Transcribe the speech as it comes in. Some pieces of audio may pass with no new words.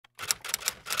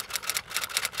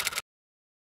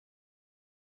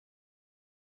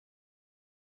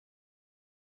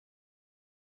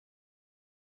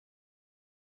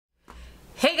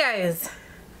Hey guys,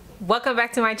 welcome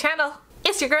back to my channel.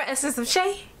 It's your girl Essence of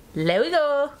Shay. There we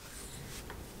go.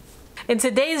 In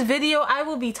today's video I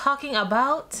will be talking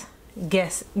about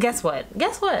guess what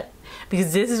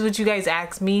because this is what you guys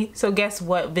asked me, so guess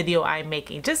what video I'm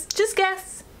making. Just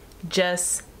guess.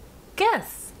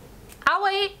 I'll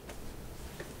wait.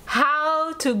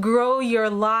 How to grow your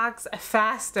locks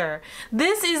faster.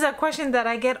 This is a question that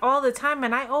I get all the time,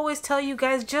 and I always tell you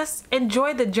guys just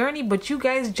enjoy the journey, but you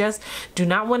guys just do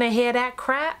not want to hear that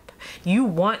crap. You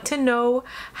want to know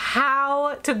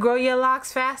how to grow your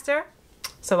locks faster?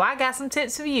 So I got some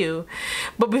tips for you.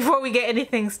 But before we get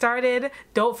anything started,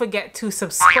 don't forget to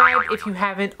subscribe if you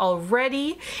haven't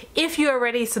already. If you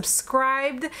already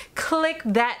subscribed, click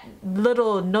that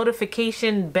little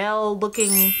notification bell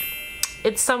looking,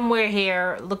 it's somewhere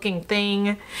here looking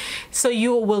thing, so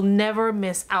you will never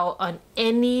miss out on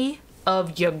any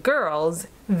of your girls'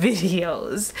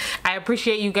 videos. I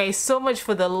appreciate you guys so much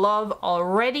for the love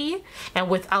already, and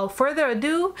without further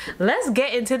ado, let's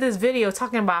get into this video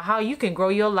talking about how you can grow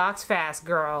your locks fast,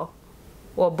 girl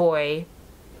or boy,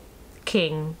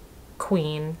 king,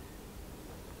 queen,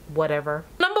 whatever.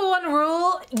 Number one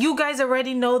rule, you guys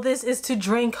already know this, is to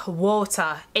drink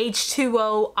water.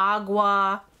 H2O,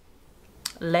 agua,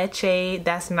 leche.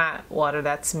 That's not water,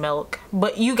 that's milk,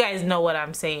 but you guys know what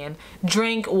I'm saying.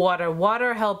 Drink water.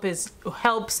 Water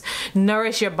helps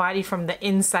nourish your body from the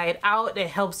inside out. It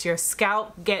helps your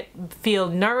scalp feel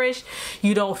nourished.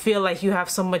 You don't feel like you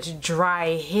have so much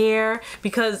dry hair,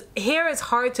 because hair is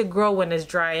hard to grow when it's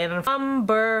dry. And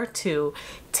number two,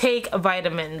 take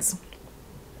vitamins.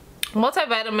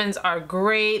 Multivitamins are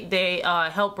great. They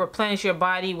help replenish your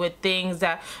body with things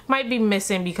that might be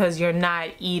missing because you're not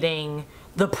eating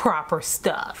the proper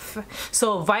stuff.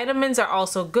 So vitamins are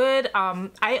also good.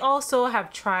 I also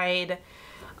have tried,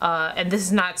 and this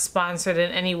is not sponsored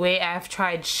in any way, I've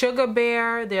tried Sugar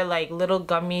Bear. They're like little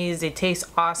gummies. They taste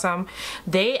awesome.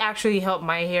 They actually help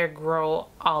my hair grow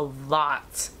a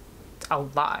lot.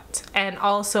 And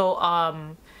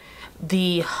also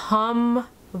the Hum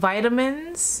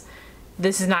vitamins.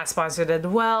 This is not sponsored as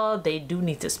well. They do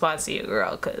need to sponsor you,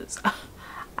 girl, because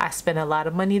I spend a lot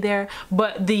of money there.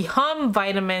 But the Hum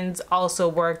vitamins also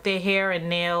work. Their hair and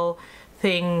nail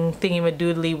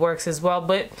thingy-madoodly works as well.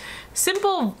 But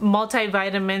simple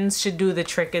multivitamins should do the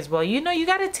trick as well. You know, you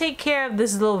got to take care of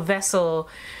this little vessel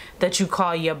that you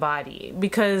call your body,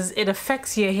 because it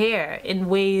affects your hair in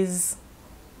ways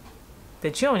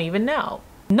that you don't even know.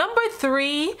 Number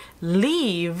three,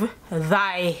 leave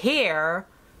thy hair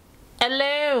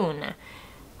alone.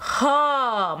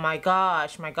 Oh my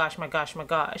gosh.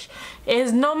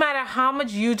 Is no matter how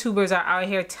much YouTubers are out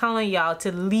here telling y'all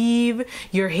to leave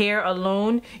your hair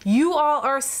alone, you all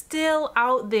are still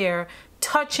out there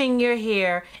touching your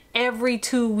hair every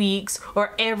 2 weeks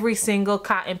or every single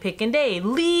cotton picking day.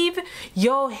 Leave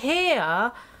your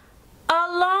hair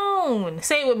alone.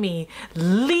 Say it with me.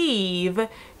 Leave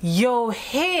your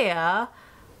hair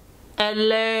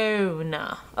alone.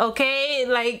 Okay,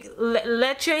 like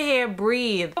let your hair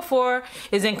breathe. Four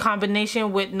is in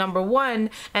combination with number one,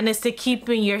 and it's to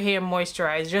keeping your hair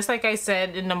moisturized. Just like I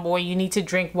said in number one, you need to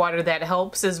drink water. That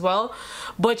helps as well,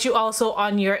 but you also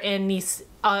on your end need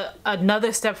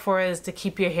another step for is to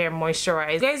keep your hair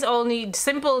moisturized. You guys only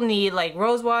need like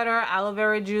rose water, aloe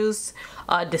vera juice,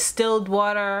 distilled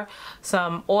water,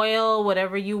 some oil,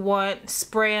 whatever you want.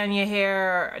 Spray on your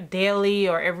hair daily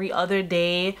or every other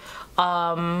day.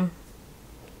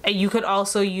 And you could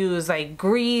also use like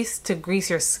grease to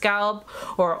grease your scalp,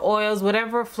 or oils,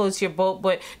 whatever floats your boat,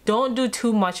 but don't do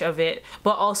too much of it,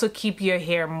 but also keep your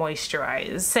hair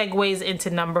moisturized. Segues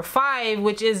into number five,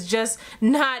 which is just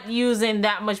not using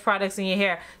that much products in your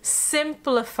hair.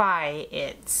 Simplify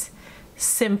it.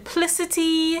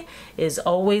 Simplicity is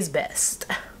always best.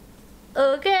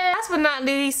 Okay, last but not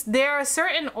least, there are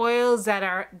certain oils that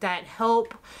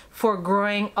help for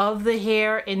growing of the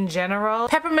hair in general.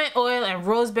 Peppermint oil and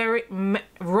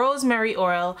rosemary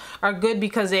oil are good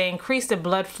because they increase the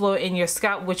blood flow in your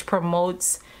scalp, which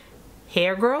promotes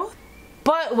hair growth.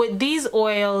 But with these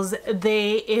oils,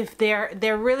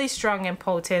 they're really strong and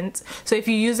potent. So if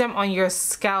you use them on your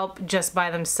scalp just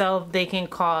by themselves, they can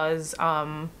cause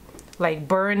like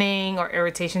burning or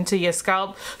irritation to your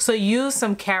scalp. So use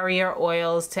some carrier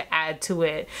oils to add to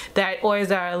it. That oils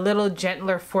that are a little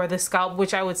gentler for the scalp,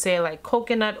 which I would say like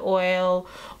coconut oil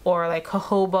or like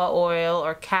jojoba oil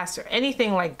or castor,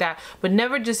 anything like that. But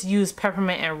never just use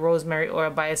peppermint and rosemary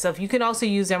oil by itself. You can also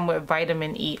use them with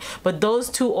vitamin E. But those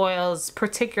two oils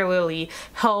particularly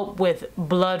help with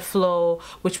blood flow,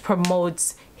 which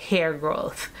promotes hair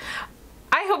growth.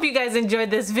 I hope you guys enjoyed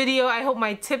this video. I hope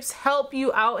my tips help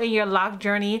you out in your lock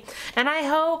journey, and I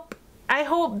hope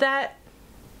that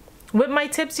with my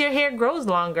tips your hair grows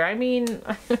longer. I mean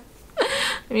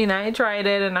I tried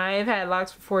it and I've had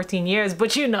locks for 14 years,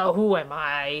 but you know, who am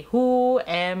I? Who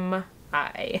am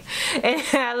I? And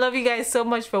I love you guys so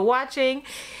much for watching.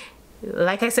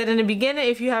 Like I said in the beginning,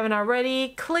 if you haven't already,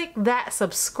 click that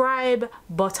subscribe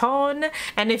button.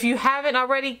 And if you haven't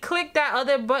already, click that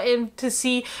other button to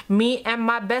see me and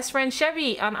my best friend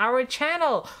Chevy on our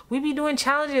channel. We be doing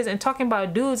challenges and talking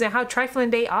about dudes and how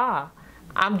trifling they are.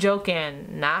 I'm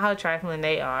joking, not how trifling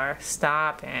they are.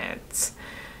 Stop it.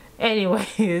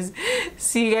 Anyways,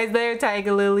 see you guys later,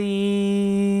 Tiger Lilies.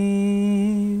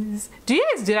 Do you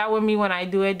guys do that with me when I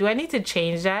do it? Do I need to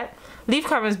change that? Leave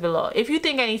comments below. If you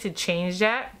think I need to change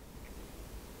that,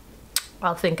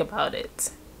 I'll think about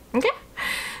it. Okay?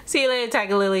 See you later,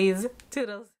 Tiger Lilies.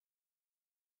 Toodles.